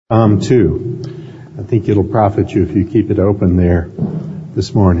Psalm 2. I think it'll profit you if you keep it open there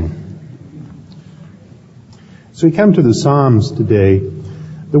this morning. So we come to the Psalms today.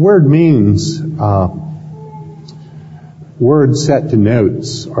 The word means words set to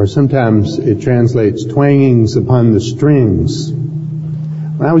notes, or sometimes it translates twangings upon the strings.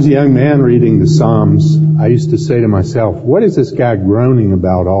 When I was a young man reading the Psalms, I used to say to myself, what is this guy groaning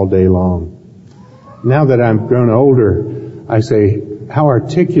about all day long? Now that I've grown older, I say, how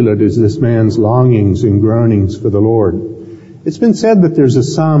articulate is this man's longings and groanings for the Lord? It's been said that there's a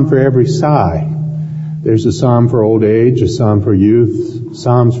psalm for every sigh. There's a psalm for old age, a psalm for youth,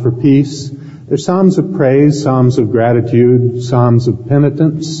 psalms for peace. There's psalms of praise, psalms of gratitude, psalms of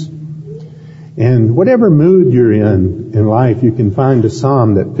penitence. And whatever mood you're in life, you can find a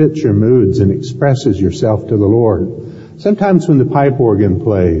psalm that fits your moods and expresses yourself to the Lord. Sometimes when the pipe organ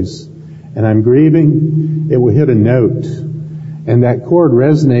plays and I'm grieving, it will hit a note and that chord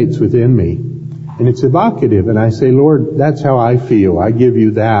resonates within me. And it's evocative, and I say, Lord, that's how I feel. I give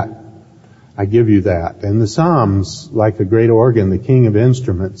you that. I give you that. And the Psalms, like a great organ, the king of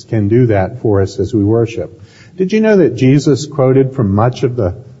instruments, can do that for us as we worship. Did you know that Jesus quoted from much of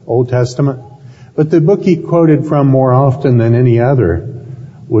the Old Testament? But the book he quoted from more often than any other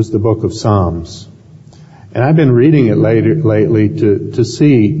was the book of Psalms. And I've been reading it lately to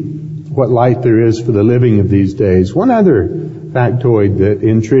see what light there is for the living of these days. One other factoid that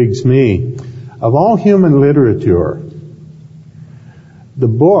intrigues me, of all human literature, the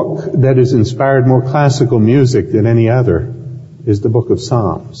book that has inspired more classical music than any other is the book of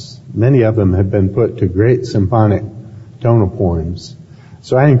Psalms. Many of them have been put to great symphonic tonal poems.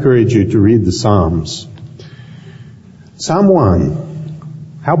 So I encourage you to read the Psalms. Psalm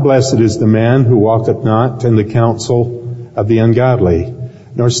 1. How blessed is the man who walketh not in the counsel of the ungodly,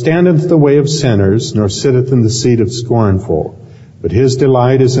 nor standeth the way of sinners, nor sitteth in the seat of scornful. But his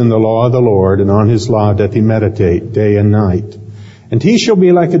delight is in the law of the Lord, and on his law doth he meditate day and night. And he shall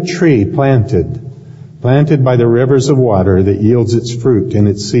be like a tree planted by the rivers of water, that yields its fruit in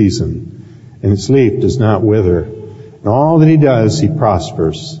its season, and its leaf does not wither. In all that he does, he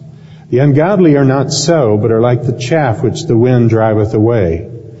prospers. The ungodly are not so, but are like the chaff which the wind driveth away.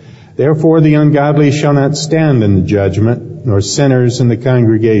 Therefore the ungodly shall not stand in the judgment, nor sinners in the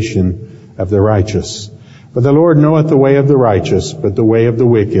congregation of the righteous. For the Lord knoweth the way of the righteous, but the way of the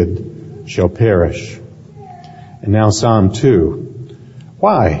wicked shall perish. And now Psalm 2.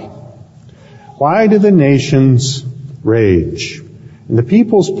 Why? Why do the nations rage, and the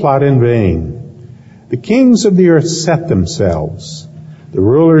peoples plot in vain? The kings of the earth set themselves. The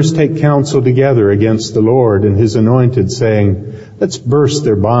rulers take counsel together against the Lord and his anointed, saying, let's burst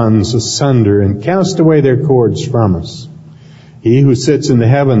their bonds asunder and cast away their cords from us. He who sits in the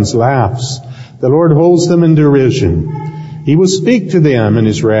heavens laughs. The Lord holds them in derision. He will speak to them in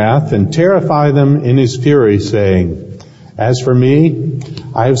his wrath and terrify them in his fury, saying, as for me,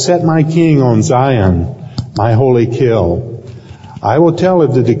 I have set my king on Zion, my holy hill. I will tell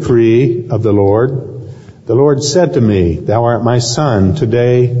of the decree of the Lord. The Lord said to me, thou art my son.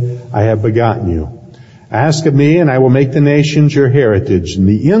 Today I have begotten you. Ask of me, and I will make the nations your heritage, and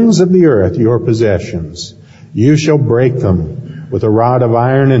the ends of the earth your possessions. You shall break them with a rod of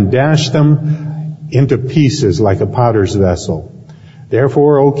iron and dash them into pieces like a potter's vessel.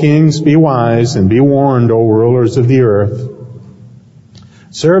 Therefore, O kings, be wise, and be warned, O rulers of the earth.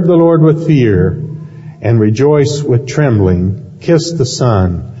 Serve the Lord with fear, and rejoice with trembling. Kiss the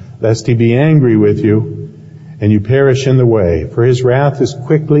Son, lest he be angry with you, and you perish in the way. For his wrath is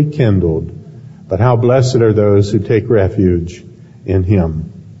quickly kindled. But how blessed are those who take refuge in him.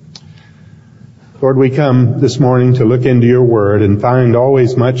 Lord, we come this morning to look into your word and find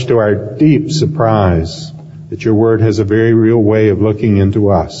always much to our deep surprise that your word has a very real way of looking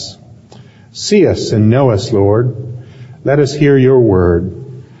into us. See us and know us, Lord. Let us hear your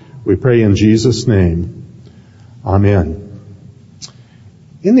word. We pray in Jesus' name. Amen.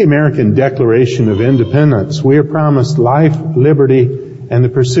 In the American Declaration of Independence, we are promised life, liberty, and the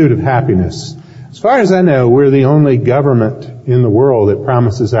pursuit of happiness. As far as I know, we're the only government in the world that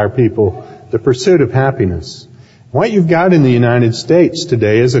promises our people the pursuit of happiness. What you've got in the United States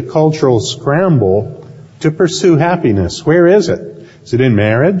today is a cultural scramble to pursue happiness. Where is it? Is it in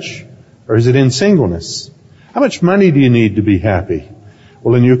marriage, or is it in singleness? How much money do you need to be happy?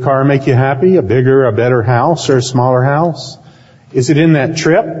 Will a new car make you happy? A bigger, a better house, or a smaller house? Is it in that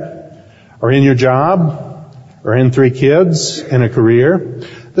trip, or in your job, or in 3 kids and a career?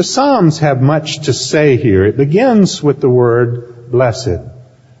 The Psalms have much to say here. It begins with the word blessed.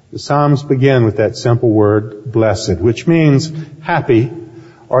 The Psalms begin with that simple word, blessed, which means happy,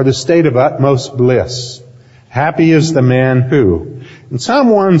 or the state of utmost bliss. Happy is the man who. And Psalm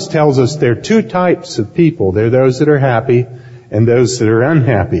 1 tells us there are two types of people. There are those that are happy and those that are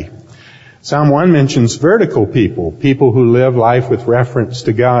unhappy. Psalm 1 mentions vertical people, people who live life with reference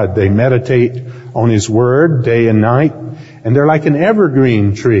to God. They meditate on His Word day and night, and they're like an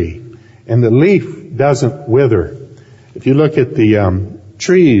evergreen tree, and the leaf doesn't wither. If you look at the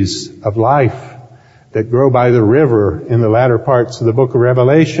trees of life that grow by the river in the latter parts of the book of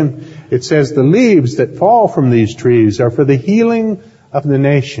Revelation, it says the leaves that fall from these trees are for the healing of the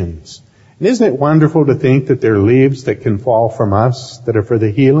nations. And isn't it wonderful to think that there are leaves that can fall from us that are for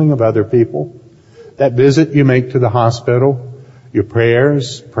the healing of other people? That visit you make to the hospital, your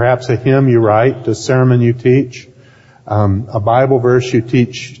prayers, perhaps a hymn you write, a sermon you teach, a Bible verse you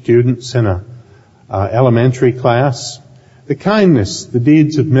teach students in a elementary class. The kindness, the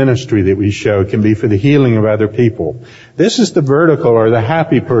deeds of ministry that we show can be for the healing of other people. This is the vertical or the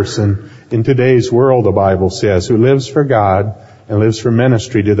happy person in today's world, the Bible says, who lives for God and lives for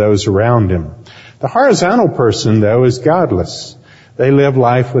ministry to those around him. The horizontal person, though, is godless. They live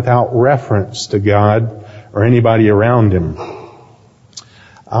life without reference to God or anybody around him.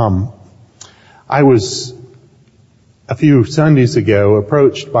 I was, a few Sundays ago,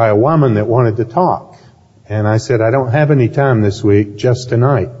 approached by a woman that wanted to talk. And I said, I don't have any time this week, just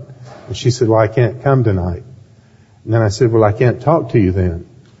tonight. And she said, well, I can't come tonight. And then I said, well, I can't talk to you then.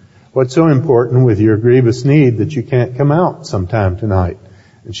 What's so important with your grievous need that you can't come out sometime tonight?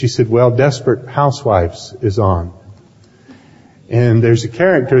 And she said, well, Desperate Housewives is on. And there's a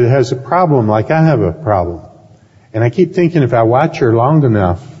character that has a problem like I have a problem. And I keep thinking if I watch her long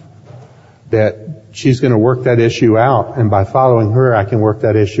enough that she's going to work that issue out. And by following her, I can work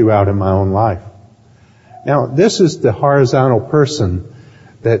that issue out in my own life. Now, this is the horizontal person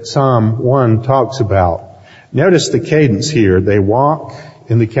that Psalm 1 talks about. Notice the cadence here. They walk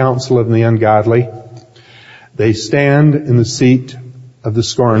in the counsel of the ungodly. They stand in the seat of the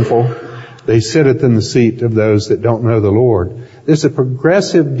scornful. They sitteth in the seat of those that don't know the Lord. There's a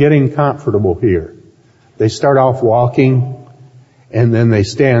progressive getting comfortable here. They start off walking, and then they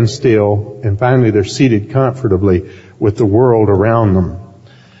stand still, and finally they're seated comfortably with the world around them.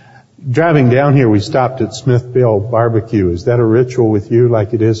 Driving down here, we stopped at Smithville Barbecue. Is that a ritual with you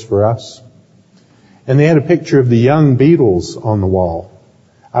like it is for us? And they had a picture of the young Beatles on the wall.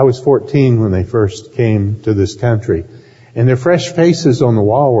 I was 14 when they first came to this country. And their fresh faces on the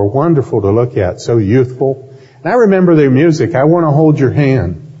wall were wonderful to look at, so youthful. And I remember their music, I Want to Hold Your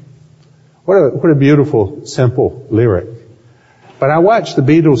Hand. What a beautiful, simple lyric. But I watched the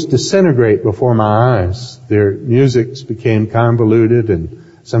Beatles disintegrate before my eyes. Their music became convoluted and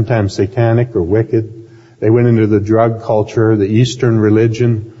sometimes satanic or wicked. They went into the drug culture, the Eastern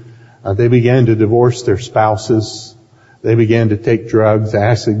religion. They began to divorce their spouses. They began to take drugs,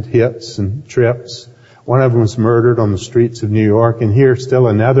 acid hits and trips. One of them was murdered on the streets of New York, and here still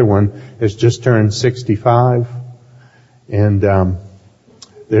another one has just turned 65. And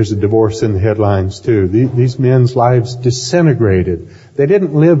there's a divorce in the headlines too. These men's lives disintegrated. They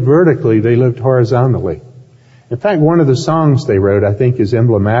didn't live vertically, they lived horizontally. In fact, one of the songs they wrote, I think, is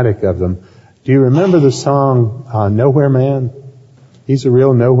emblematic of them. Do you remember the song, Nowhere Man? He's a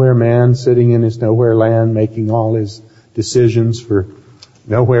real nowhere man sitting in his nowhere land making all his decisions for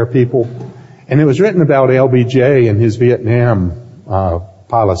nowhere people. And it was written about LBJ and his Vietnam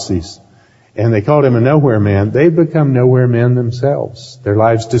policies. And they called him a nowhere man. They've become nowhere men themselves. Their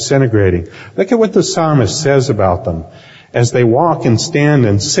lives disintegrating. Look at what the psalmist says about them. As they walk and stand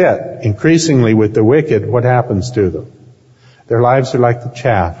and sit increasingly with the wicked, what happens to them? Their lives are like the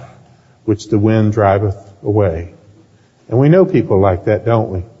chaff which the wind driveth away. And we know people like that, don't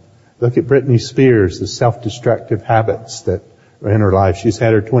we? Look at Britney Spears, the self-destructive habits that are in her life. She's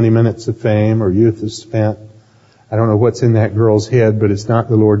had her 20 minutes of fame, her youth is spent. I don't know what's in that girl's head, but it's not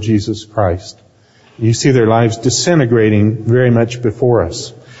the Lord Jesus Christ. You see their lives disintegrating very much before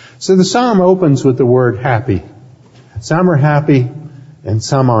us. So the psalm opens with the word happy. Some are happy and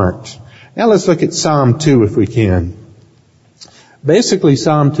some aren't. Now let's look at Psalm 2 if we can. Basically,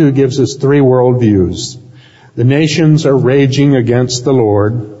 Psalm 2 gives us three worldviews. The nations are raging against the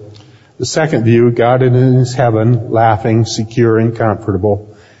Lord. The second view, God in his heaven, laughing, secure, and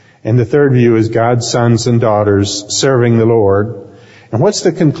comfortable. And the third view is God's sons and daughters serving the Lord. And what's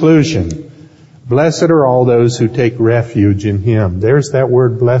the conclusion? Blessed are all those who take refuge in him. There's that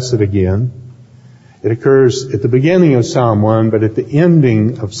word blessed again. It occurs at the beginning of Psalm 1, but at the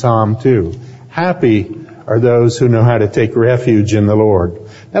ending of Psalm 2. Happy are those who know how to take refuge in the Lord.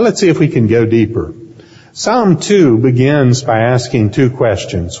 Now let's see if we can go deeper. Psalm 2 begins by asking two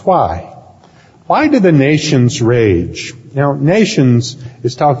questions. Why? Why do the nations rage? Now, nations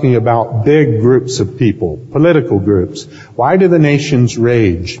is talking about big groups of people, political groups. Why do the nations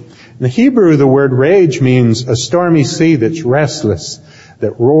rage? In the Hebrew, the word rage means a stormy sea that's restless,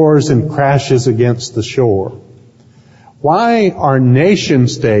 that roars and crashes against the shore. Why are nation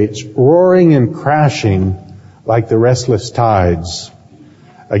states roaring and crashing like the restless tides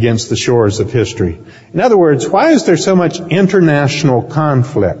against the shores of history? In other words, why is there so much international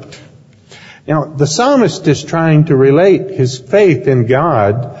conflict? Now, the psalmist is trying to relate his faith in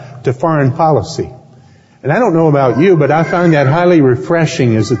God to foreign policy. And I don't know about you, but I find that highly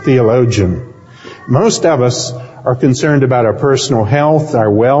refreshing as a theologian. Most of us are concerned about our personal health,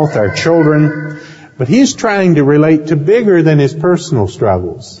 our wealth, our children, but he's trying to relate to bigger than his personal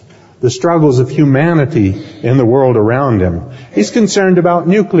struggles, the struggles of humanity in the world around him. He's concerned about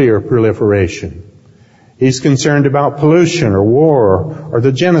nuclear proliferation. He's concerned about pollution or war or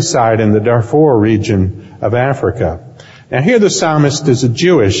the genocide in the Darfur region of Africa. Now here the psalmist is a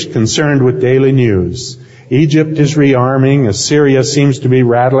Jewish concerned with daily news. Egypt is rearming. Assyria seems to be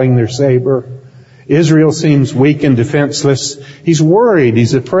rattling their saber. Israel seems weak and defenseless. He's worried.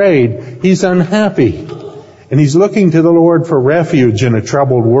 He's afraid. He's unhappy. And he's looking to the Lord for refuge in a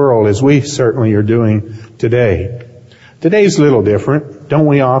troubled world, as we certainly are doing today. Today's a little different. Don't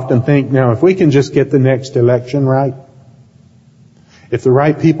we often think, now, if we can just get the next election right, if the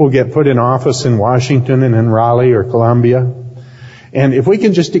right people get put in office in Washington and in Raleigh or Columbia, and if we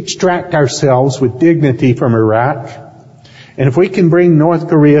can just extract ourselves with dignity from Iraq, and if we can bring North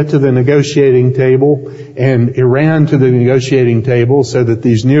Korea to the negotiating table and Iran to the negotiating table so that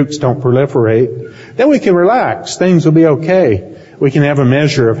these nukes don't proliferate, then we can relax. Things will be okay. We can have a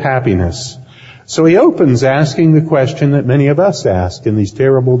measure of happiness. So he opens asking the question that many of us ask in these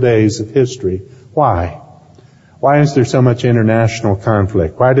terrible days of history. Why? Why is there so much international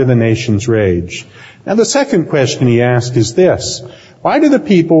conflict? Why do the nations rage? Now the second question he asks is this. Why do the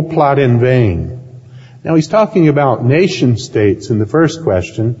people plot in vain? Now he's talking about nation states in the first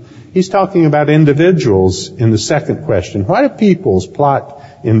question. He's talking about individuals in the second question. Why do peoples plot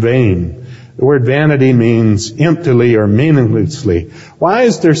in vain? The word vanity means emptily or meaninglessly. Why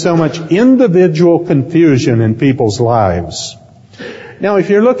is there so much individual confusion in people's lives? Now,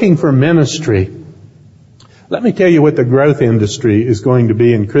 if you're looking for ministry, let me tell you what the growth industry is going to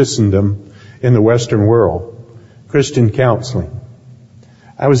be in Christendom in the Western world. Christian counseling.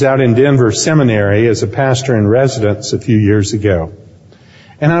 I was out in Denver Seminary as a pastor in residence a few years ago.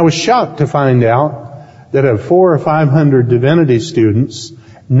 And I was shocked to find out that of 400 or 500 divinity students,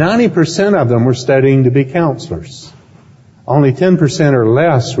 90% of them were studying to be counselors. Only 10% or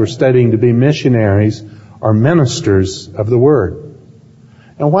less were studying to be missionaries or ministers of the Word.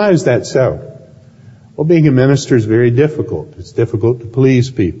 Now why is that so? Well, being a minister is very difficult. It's difficult to please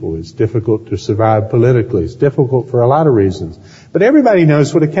people. It's difficult to survive politically. It's difficult for a lot of reasons. But everybody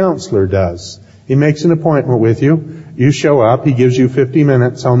knows what a counselor does. He makes an appointment with you. You show up. He gives you 50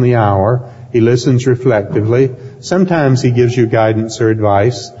 minutes on the hour. He listens reflectively. Sometimes he gives you guidance or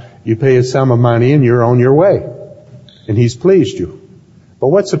advice. You pay a sum of money and you're on your way. And he's pleased you. But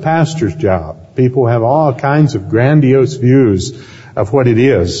what's a pastor's job? People have all kinds of grandiose views of what it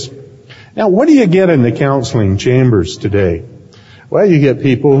is. Now, what do you get in the counseling chambers today? Well, you get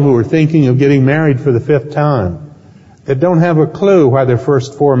people who are thinking of getting married for the 5th time, that don't have a clue why their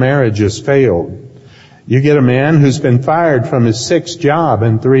first 4 marriages failed. You get a man who's been fired from his 6th job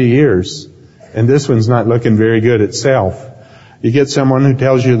in 3 years, and this one's not looking very good itself. You get someone who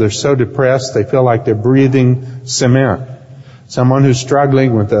tells you they're so depressed they feel like they're breathing cement. Someone who's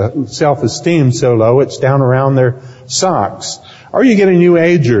struggling with a self-esteem so low it's down around their socks. Or you get a new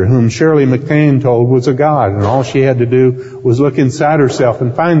ager whom Shirley MacLaine told was a god, and all she had to do was look inside herself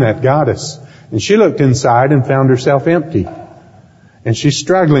and find that goddess. And she looked inside and found herself empty. And she's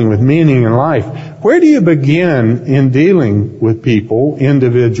struggling with meaning in life. Where do you begin in dealing with people,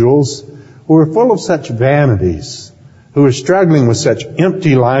 individuals, who are full of such vanities, who are struggling with such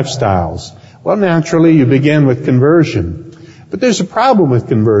empty lifestyles? Well, naturally, you begin with conversion. But there's a problem with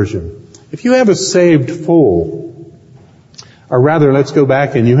conversion. If you have a saved fool, or rather, let's go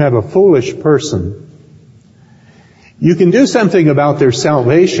back and you have a foolish person, you can do something about their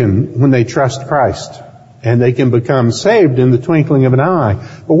salvation when they trust Christ. And they can become saved in the twinkling of an eye.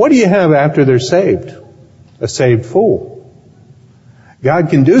 But what do you have after they're saved? A saved fool. God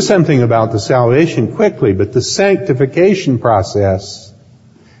can do something about the salvation quickly, but the sanctification process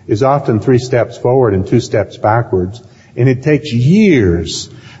is often 3 steps forward and 2 steps backwards. And it takes years.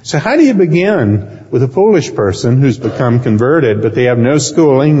 So how do you begin with a foolish person who's become converted, but they have no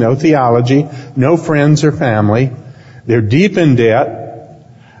schooling, no theology, no friends or family? They're deep in debt.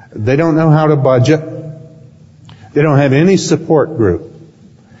 They don't know how to budget. They don't have any support group.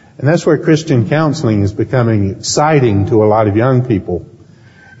 And that's where Christian counseling is becoming exciting to a lot of young people.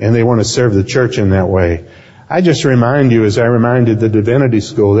 And they want to serve the church in that way. I just remind you, as I reminded the divinity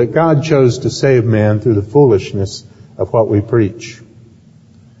school, that God chose to save man through the foolishness of what we preach.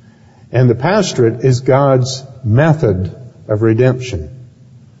 And the pastorate is God's method of redemption,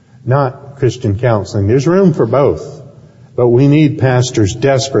 not Christian counseling. There's room for both, but we need pastors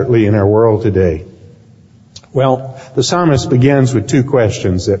desperately in our world today. Well, the psalmist begins with two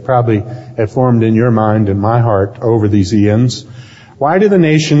questions that probably have formed in your mind and my heart over these eons. Why do the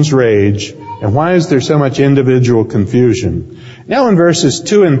nations rage, and why is there so much individual confusion? Now in verses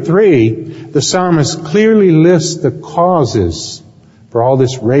 2 and 3, the psalmist clearly lists the causes for all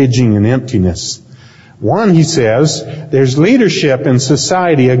this raging and emptiness. One, he says, there's leadership in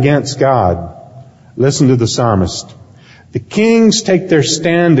society against God. Listen to the psalmist. The kings take their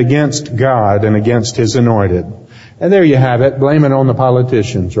stand against God and against His anointed. And there you have it. Blame it on the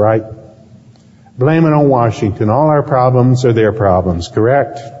politicians, right? Blame it on Washington. All our problems are their problems,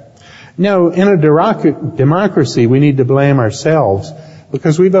 correct? No, in a democracy, we need to blame ourselves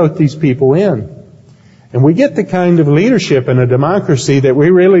because we vote these people in. And we get the kind of leadership in a democracy that we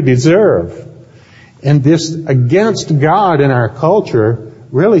really deserve. And this against God in our culture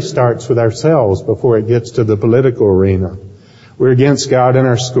really starts with ourselves before it gets to the political arena. We're against God in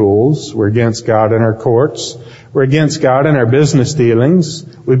our schools. We're against God in our courts. We're against God in our business dealings.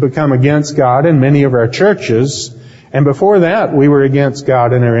 We become against God in many of our churches. And before that, we were against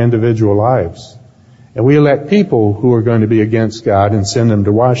God in our individual lives. And we elect people who are going to be against God and send them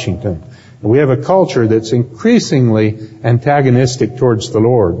to Washington. And we have a culture that's increasingly antagonistic towards the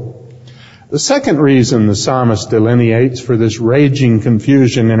Lord. The second reason the psalmist delineates for this raging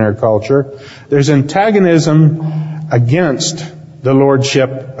confusion in our culture, there's antagonism against the lordship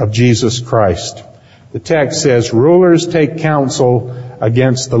of Jesus Christ. The text says, rulers take counsel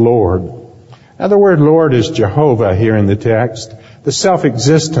against the Lord. Now the word Lord is Jehovah here in the text, the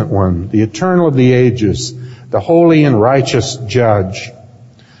self-existent one, the eternal of the ages, the holy and righteous judge.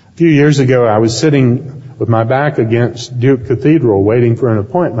 A few years ago, I was sitting with my back against Duke Cathedral waiting for an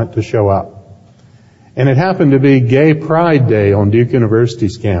appointment to show up. And it happened to be Gay Pride Day on Duke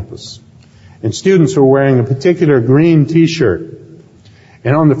University's campus. And students were wearing a particular green t-shirt.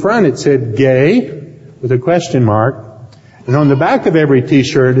 And on the front it said gay with a question mark. And on the back of every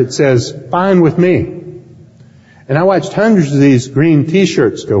t-shirt it says, fine with me. And I watched hundreds of these green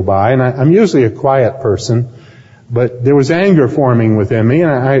t-shirts go by, and I'm usually a quiet person, but there was anger forming within me,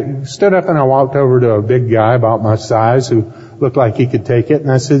 and I stood up and I walked over to a big guy about my size who looked like he could take it,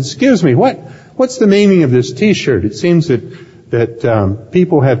 and I said, excuse me, what's the meaning of this t-shirt? It seems that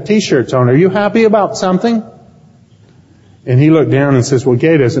people have t-shirts on. Are you happy about something? And he looked down and says, well,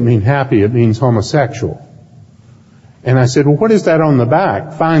 gay doesn't mean happy, it means homosexual. And I said, well, what is that on the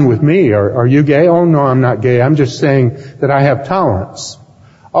back? Fine with me. Are you gay? Oh, no, I'm not gay. I'm just saying that I have tolerance.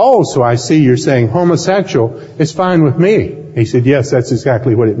 Oh, so I see you're saying homosexual is fine with me. He said, yes, that's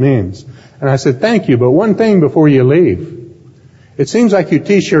exactly what it means. And I said, thank you, but one thing before you leave. It seems like your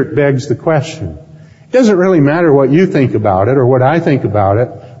t-shirt begs the question. It doesn't really matter what you think about it or what I think about it,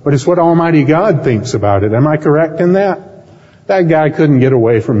 but it's what Almighty God thinks about it. Am I correct in that? That guy couldn't get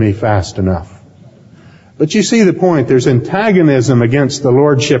away from me fast enough. But you see the point. There's antagonism against the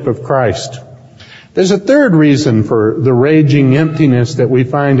lordship of Christ. There's a third reason for the raging emptiness that we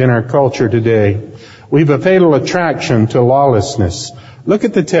find in our culture today. We've a fatal attraction to lawlessness. Look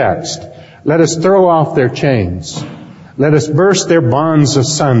at the text. Let us throw off their chains. Let us burst their bonds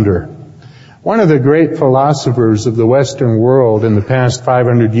asunder. One of the great philosophers of the Western world in the past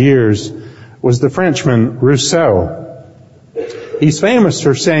 500 years was the Frenchman Rousseau. He's famous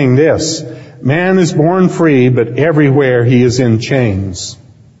for saying this, man is born free, but everywhere he is in chains.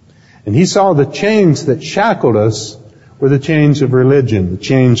 And he saw the chains that shackled us were the chains of religion, the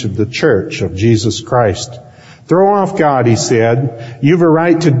chains of the church of Jesus Christ. Throw off God, he said. You've a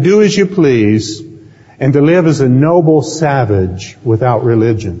right to do as you please and to live as a noble savage without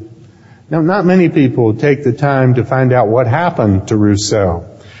religion. Now, not many people take the time to find out what happened to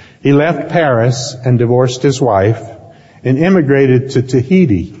Rousseau. He left Paris and divorced his wife and immigrated to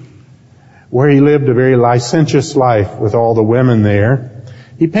Tahiti, where he lived a very licentious life with all the women there.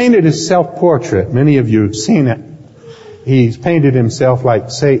 He painted his self-portrait. Many of you have seen it. He's painted himself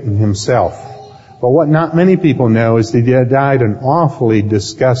like Satan himself. But what not many people know is that he died an awfully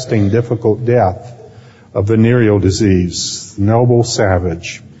disgusting, difficult death of venereal disease. Noble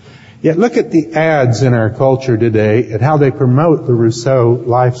savage. Yet look at the ads in our culture today at how they promote the Rousseau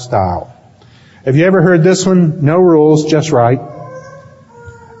lifestyle. Have you ever heard this one? No rules, just right.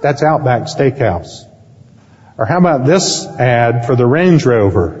 That's Outback Steakhouse. Or how about this ad for the Range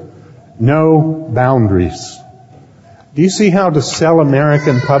Rover? No boundaries. Do you see how to sell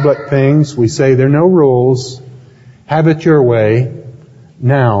American public things? We say there are no rules. Have it your way.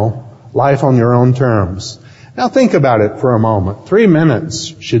 Now, life on your own terms. Now think about it for a moment. 3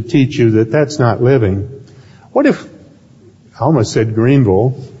 minutes should teach you that that's not living. What if, I almost said Greenville.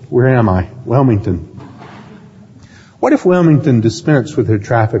 Where am I? Wilmington. What if Wilmington dispensed with their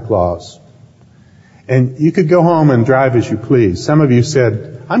traffic laws? And you could go home and drive as you please. Some of you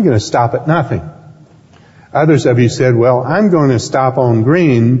said, I'm going to stop at nothing. Others of you said, well, I'm going to stop on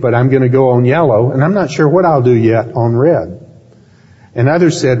green, but I'm going to go on yellow, and I'm not sure what I'll do yet on red. And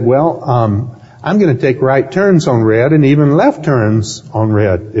others said, well, I'm going to take right turns on red and even left turns on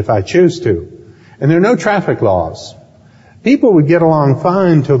red if I choose to. And there are no traffic laws. People would get along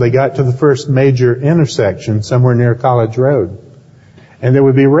fine until they got to the first major intersection somewhere near College Road. And there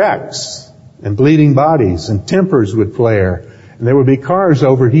would be wrecks and bleeding bodies, and tempers would flare. And there would be cars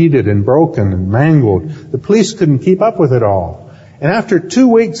overheated and broken and mangled. The police couldn't keep up with it all. And after 2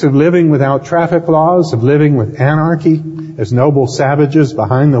 weeks of living without traffic laws, of living with anarchy as noble savages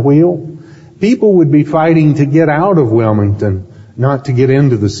behind the wheel, people would be fighting to get out of Wilmington, not to get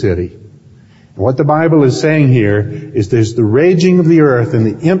into the city. And what the Bible is saying here is there's the raging of the earth and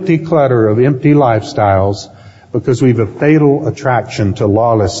the empty clutter of empty lifestyles because we've a fatal attraction to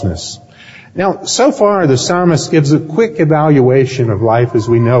lawlessness. Now, so far, the psalmist gives a quick evaluation of life as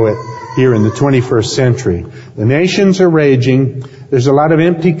we know it here in the 21st century. The nations are raging. There's a lot of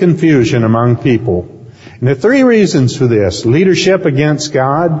empty confusion among people. And there are 3 reasons for this: leadership against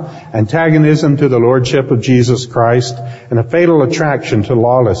God, antagonism to the lordship of Jesus Christ, and a fatal attraction to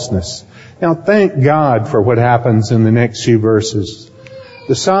lawlessness. Now, thank God for what happens in the next few verses.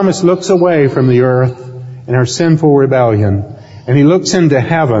 The psalmist looks away from the earth and our sinful rebellion, and he looks into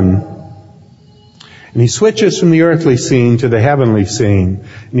heaven. And he switches from the earthly scene to the heavenly scene.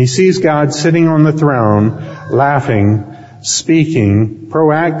 And he sees God sitting on the throne, laughing, speaking,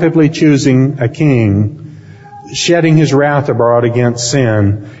 proactively choosing a king, shedding his wrath abroad against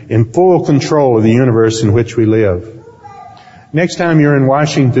sin, in full control of the universe in which we live. Next time you're in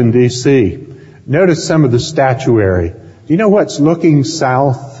Washington, D.C., notice some of the statuary. Do you know what's looking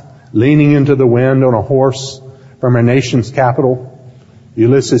south, leaning into the wind on a horse from our nation's capital?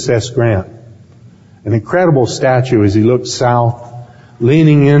 Ulysses S. Grant. An incredible statue as he looks south,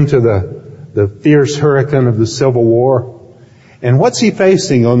 leaning into the fierce hurricane of the Civil War. And what's he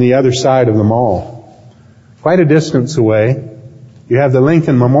facing on the other side of the mall? Quite a distance away, you have the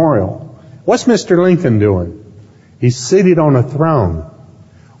Lincoln Memorial. What's Mr. Lincoln doing? He's seated on a throne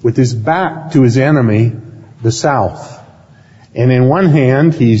with his back to his enemy, the South. And in one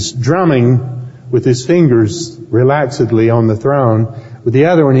hand, he's drumming with his fingers relaxedly on the throne. With the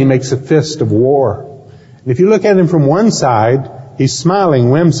other one, he makes a fist of war. And if you look at him from one side, he's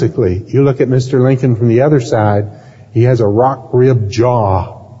smiling whimsically. You look at Mr. Lincoln from the other side, he has a rock-ribbed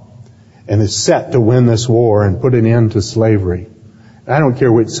jaw and is set to win this war and put an end to slavery. I don't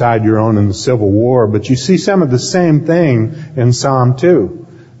care which side you're on in the Civil War, but you see some of the same thing in Psalm 2.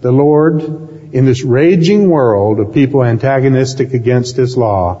 The Lord, in this raging world of people antagonistic against His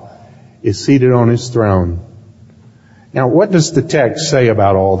law, is seated on His throne. Now, what does the text say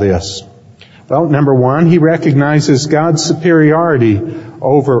about all this? Well, number one, he recognizes God's superiority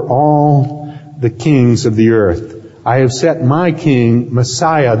over all the kings of the earth. I have set my king,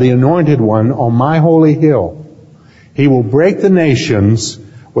 Messiah, the anointed one, on my holy hill. He will break the nations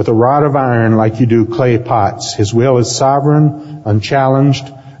with a rod of iron like you do clay pots. His will is sovereign, unchallenged,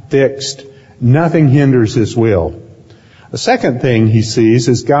 fixed. Nothing hinders His will. The second thing he sees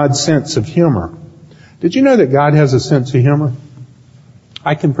is God's sense of humor. Did you know that God has a sense of humor?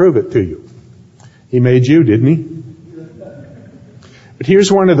 I can prove it to you. He made you, didn't He? But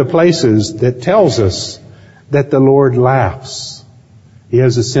here's one of the places that tells us that the Lord laughs. He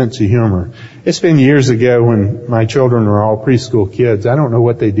has a sense of humor. It's been years ago when my children were all preschool kids. I don't know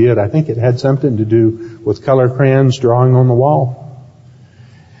what they did. I think it had something to do with color crayons drawing on the wall.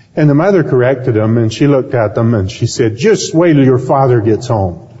 And the mother corrected them, and she looked at them and she said, "Just wait till your father gets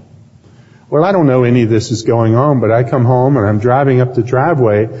home." Well, I don't know any of this is going on, but I come home and I'm driving up the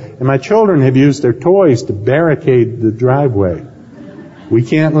driveway, and my children have used their toys to barricade the driveway. We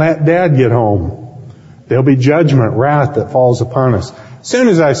can't let Dad get home. There'll be judgment, wrath that falls upon us. As soon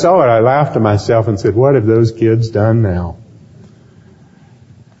as I saw it, I laughed to myself and said, what have those kids done now?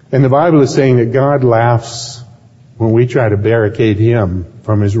 And the Bible is saying that God laughs when we try to barricade Him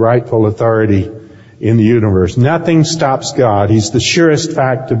from His rightful authority in the universe. Nothing stops God. He's the surest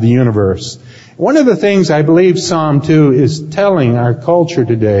fact of the universe. One of the things I believe Psalm 2 is telling our culture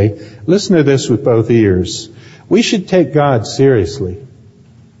today, listen to this with both ears. We should take God seriously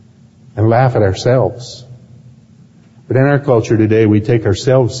and laugh at ourselves. But in our culture today, we take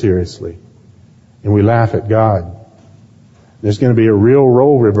ourselves seriously and we laugh at God. There's going to be a real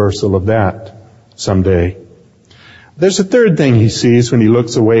role reversal of that someday. There's a third thing he sees when he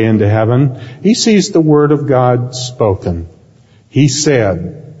looks away into heaven. He sees the word of God spoken. He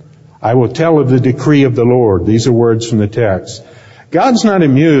said, I will tell of the decree of the Lord. These are words from the text. God's not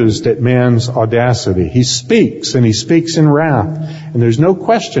amused at man's audacity. He speaks, and he speaks in wrath. And there's no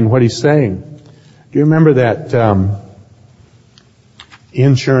question what he's saying. Do you remember that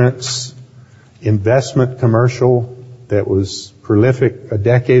insurance investment commercial that was prolific a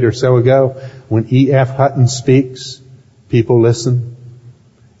decade or so ago? When E.F. Hutton speaks, people listen.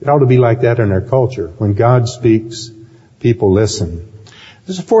 It ought to be like that in our culture. When God speaks, people listen.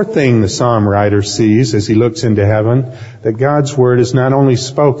 There's a fourth thing the psalm writer sees as he looks into heaven, that God's word is not only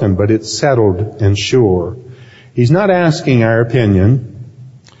spoken, but it's settled and sure. He's not asking our opinion.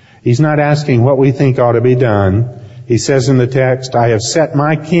 He's not asking what we think ought to be done. He says in the text, I have set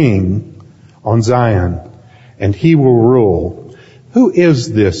my king on Zion, and he will rule. Who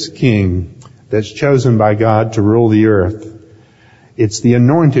is this king that's chosen by God to rule the earth? It's the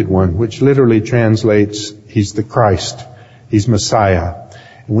anointed one, which literally translates, he's the Christ. He's Messiah.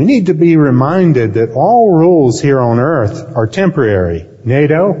 And we need to be reminded that all rules here on earth are temporary.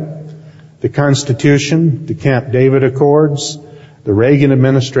 NATO, the Constitution, the Camp David Accords, the Reagan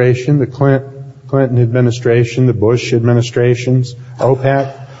administration, the Clinton administration, the Bush administrations,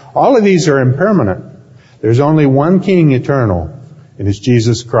 OPEC. All of these are impermanent. There's only one king eternal, and it's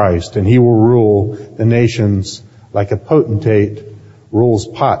Jesus Christ, and he will rule the nations like a potentate rules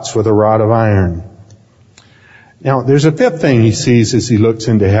pots with a rod of iron. Now, there's a fifth thing he sees as he looks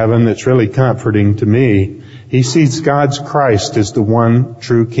into heaven that's really comforting to me. He sees God's Christ as the one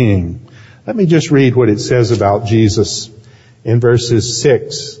true king. Let me just read what it says about Jesus in verses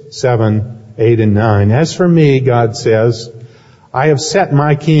 6, 7, 8, and 9. As for me, God says, I have set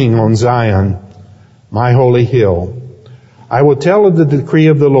my king on Zion, my holy hill. I will tell of the decree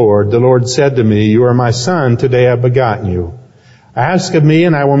of the Lord. The Lord said to me, you are my son, today I have begotten you. Ask of me,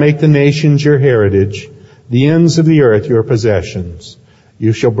 and I will make the nations your heritage, the ends of the earth your possessions.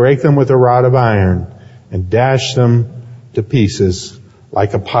 You shall break them with a rod of iron and dash them to pieces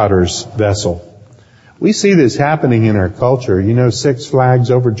like a potter's vessel. We see this happening in our culture. You know, Six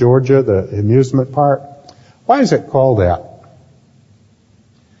Flags over Georgia, the amusement park? Why is it called that?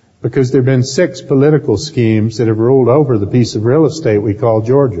 Because there have been 6 political schemes that have ruled over the piece of real estate we call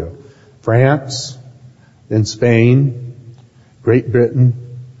Georgia. France, then Spain, Great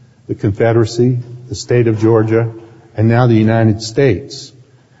Britain, the Confederacy, the state of Georgia, and now the United States.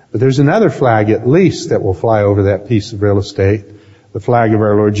 But there's another flag at least that will fly over that piece of real estate, the flag of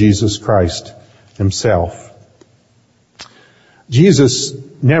our Lord Jesus Christ himself. Jesus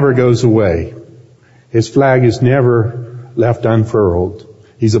never goes away. His flag is never left unfurled.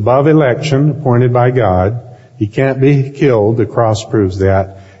 He's above election, appointed by God. He can't be killed. The cross proves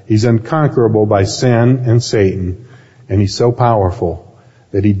that. He's unconquerable by sin and Satan. And he's so powerful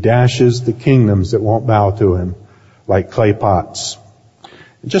that he dashes the kingdoms that won't bow to him like clay pots.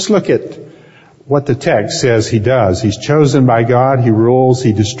 Just look at what the text says he does. He's chosen by God, he rules,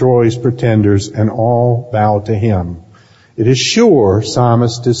 he destroys pretenders, and all bow to him. It is sure,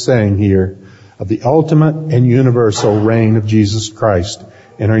 psalmist is saying here, of the ultimate and universal reign of Jesus Christ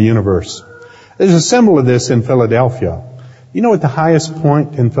in our universe. There's a symbol of this in Philadelphia. You know what the highest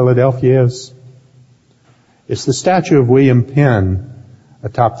point in Philadelphia is? It's the statue of William Penn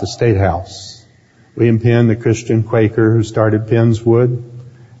atop the State House. William Penn, the Christian Quaker who started Penn's Wood.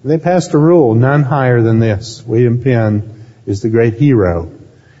 They passed a rule, none higher than this. William Penn is the great hero.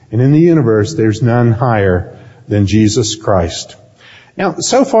 And in the universe, there's none higher than Jesus Christ. Now,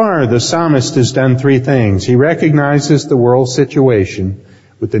 so far, the psalmist has done 3 things. He recognizes the world situation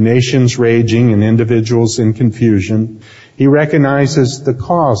with the nations raging and individuals in confusion. He recognizes the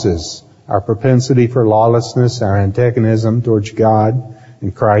causes, our propensity for lawlessness, our antagonism towards God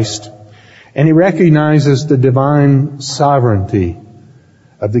and Christ. And he recognizes the divine sovereignty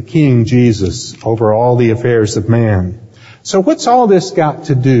of the King Jesus over all the affairs of man. So what's all this got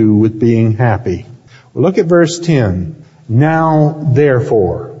to do with being happy? Well, look at verse 10. Now,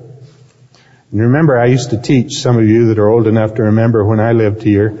 therefore. And remember, I used to teach some of you that are old enough to remember when I lived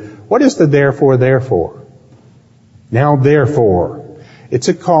here. What is the therefore? Now, therefore. It's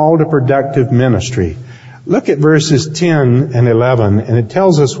a call to productive ministry. Look at verses 10 and 11, and it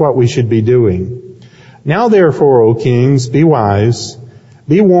tells us what we should be doing. Now, therefore, O kings, be wise.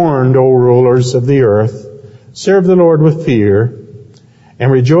 Be warned, O rulers of the earth. Serve the Lord with fear,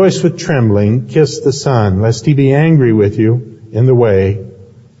 And rejoice with trembling, kiss the Son, lest he be angry with you in the way,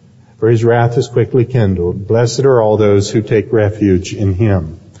 for his wrath is quickly kindled. Blessed are all those who take refuge in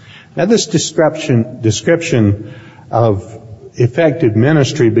him. Now this description of effective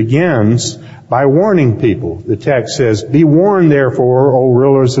ministry begins by warning people. The text says, "Be warned therefore, O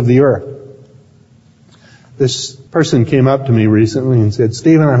rulers of the earth." This person came up to me recently and said,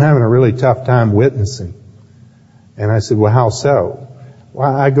 "Stephen, I'm having a really tough time witnessing." And I said, "Well, how so?"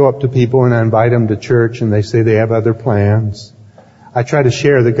 "Well, I go up to people and I invite them to church and they say they have other plans. I try to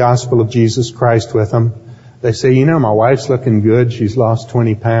share the gospel of Jesus Christ with them. They say, you know, my wife's looking good. She's lost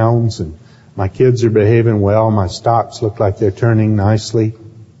 20 pounds and my kids are behaving well. My stocks look like they're turning nicely.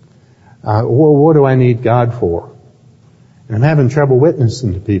 Well, what do I need God for?" And I'm having trouble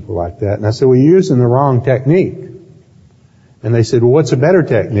witnessing to people like that. And I said, "Well, you're using the wrong technique." And they said, "Well, what's a better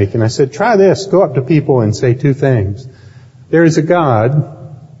technique?" And I said, "Try this. Go up to people and say two things. There is a God,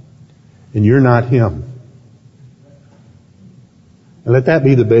 and you're not him." And let that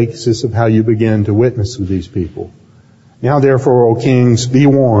be the basis of how you begin to witness with these people. "Now therefore, O kings, be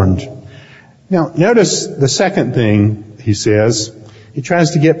warned." Now, notice the second thing he says. He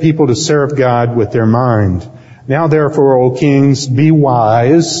tries to get people to serve God with their mind. "Now therefore, O kings, be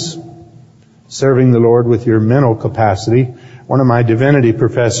wise," serving the Lord with your mental capacity. One of my divinity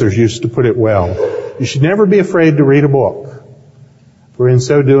professors used to put it well. You should never be afraid to read a book, for in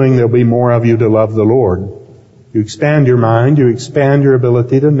so doing there'll be more of you to love the Lord. You expand your mind, you expand your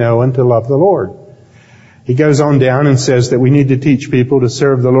ability to know and to love the Lord. He goes on down and says that we need to teach people to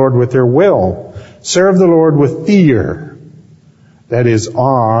serve the Lord with their will. Serve the Lord with fear. That is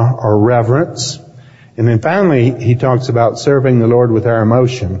awe or reverence. And then finally, he talks about serving the Lord with our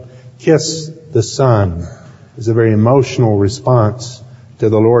emotion. Kiss the Son is a very emotional response to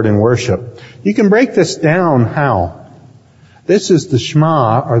the Lord in worship. You can break this down how? This is the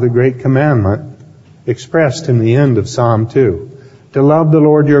Shema, or the Great Commandment, expressed in the end of Psalm 2. To love the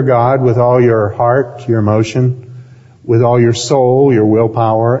Lord your God with all your heart, your emotion, with all your soul, your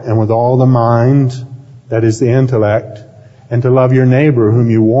willpower, and with all the mind, that is the intellect, and to love your neighbor whom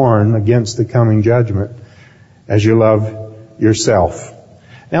you warn against the coming judgment as you love yourself.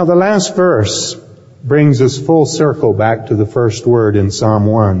 Now the last verse brings us full circle back to the first word in Psalm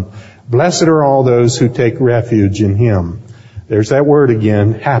 1. Blessed are all those who take refuge in him. There's that word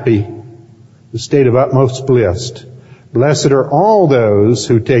again, happy, the state of utmost bliss. Blessed are all those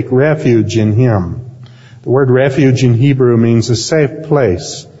who take refuge in him. The word refuge in Hebrew means a safe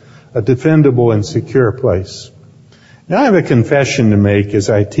place, a defendable and secure place. Now I have a confession to make as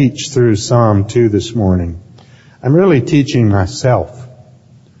I teach through Psalm 2 this morning. I'm really teaching myself.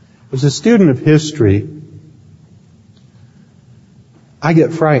 As a student of history, I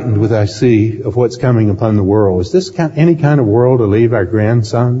get frightened when I see of what's coming upon the world. Is this any kind of world to leave our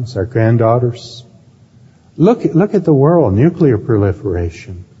grandsons, our granddaughters? Look at the world. Nuclear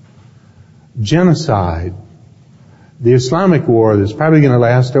proliferation, genocide, the Islamic war that's probably going to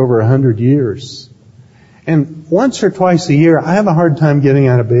last over 100 years. And once or twice a year, I have a hard time getting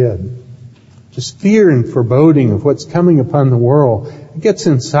out of bed. Just fear and foreboding of what's coming upon the world. It gets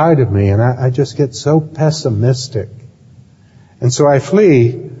inside of me, and I just get so pessimistic. And so I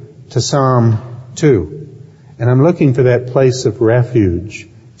flee to Psalm 2. And I'm looking for that place of refuge.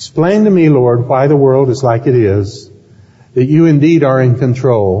 Explain to me, Lord, why the world is like it is, that you indeed are in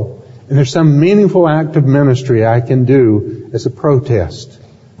control, and there's some meaningful act of ministry I can do as a protest,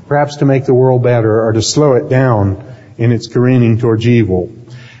 perhaps to make the world better or to slow it down in its careening towards evil.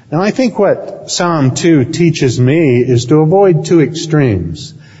 Now I think what Psalm 2 teaches me is to avoid two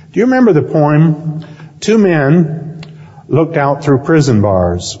extremes. Do you remember the poem? Two men looked out through prison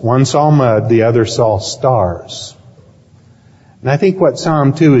bars. One saw mud, the other saw stars. And I think what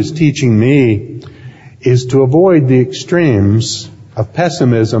Psalm 2 is teaching me is to avoid the extremes of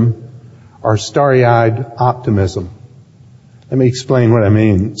pessimism or starry-eyed optimism. Let me explain what I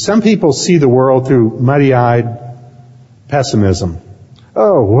mean. Some people see the world through muddy-eyed pessimism.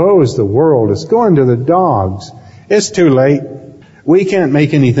 Oh, woe is the world. It's going to the dogs. It's too late. We can't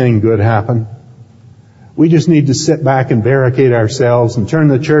make anything good happen. We just need to sit back and barricade ourselves and turn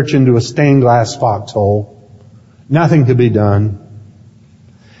the church into a stained glass foxhole. Nothing to be done.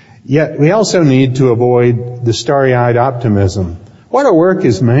 Yet we also need to avoid the starry-eyed optimism. What a work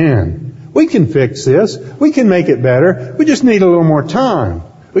is man. We can fix this. We can make it better. We just need a little more time.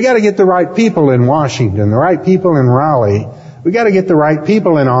 We got to get the right people in Washington, the right people in Raleigh. We got to get the right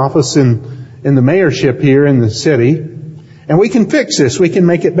people in office in the mayorship here in the city. And we can fix this. We can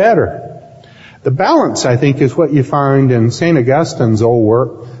make it better. The balance, I think, is what you find in St. Augustine's old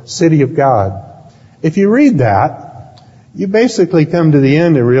work, City of God. If you read that, You basically come to the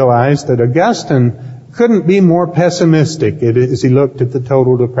end and realize that Augustine couldn't be more pessimistic as he looked at the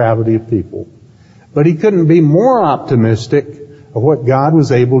total depravity of people. But he couldn't be more optimistic of what God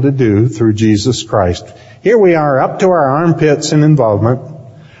was able to do through Jesus Christ. Here we are up to our armpits in involvement.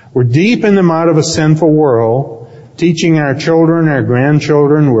 We're deep in the mud of a sinful world, teaching our children, our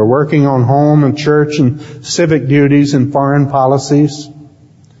grandchildren. We're working on home and church and civic duties and foreign policies.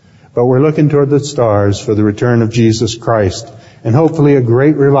 But we're looking toward the stars for the return of Jesus Christ and hopefully a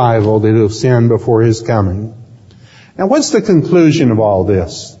great revival that will send before His coming. Now, what's the conclusion of all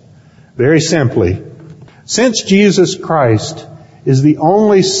this? Very simply, since Jesus Christ is the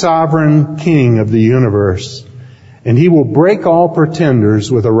only sovereign King of the universe, and He will break all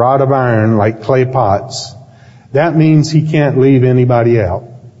pretenders with a rod of iron like clay pots, that means He can't leave anybody out,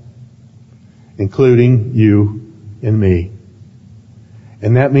 including you and me.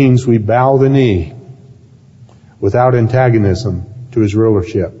 And that means we bow the knee without antagonism to His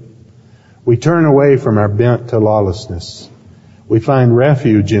rulership. We turn away from our bent to lawlessness. We find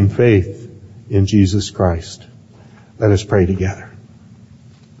refuge in faith in Jesus Christ. Let us pray together.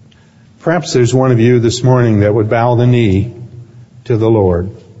 Perhaps there's one of you this morning that would bow the knee to the Lord.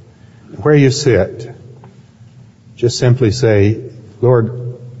 Where you sit, just simply say,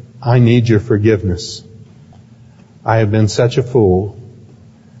 Lord, I need your forgiveness. I have been such a fool.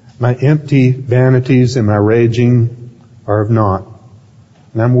 My empty vanities and my raging are of naught.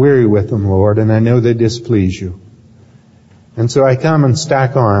 And I'm weary with them, Lord, and I know they displease you. And so I come and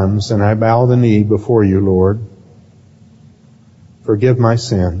stack arms and I bow the knee before you, Lord. Forgive my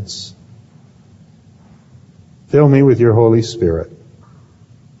sins. Fill me with your Holy Spirit.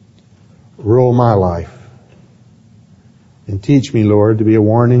 Rule my life. And teach me, Lord, to be a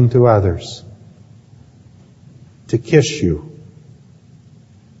warning to others. To kiss you.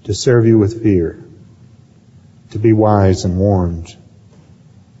 To serve you with fear. To be wise and warned.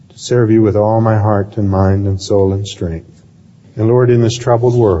 To serve you with all my heart and mind and soul and strength. And Lord, in this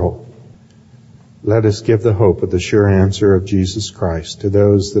troubled world, let us give the hope of the sure answer of Jesus Christ to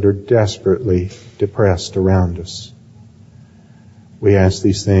those that are desperately depressed around us. We ask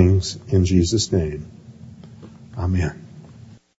these things in Jesus' name. Amen.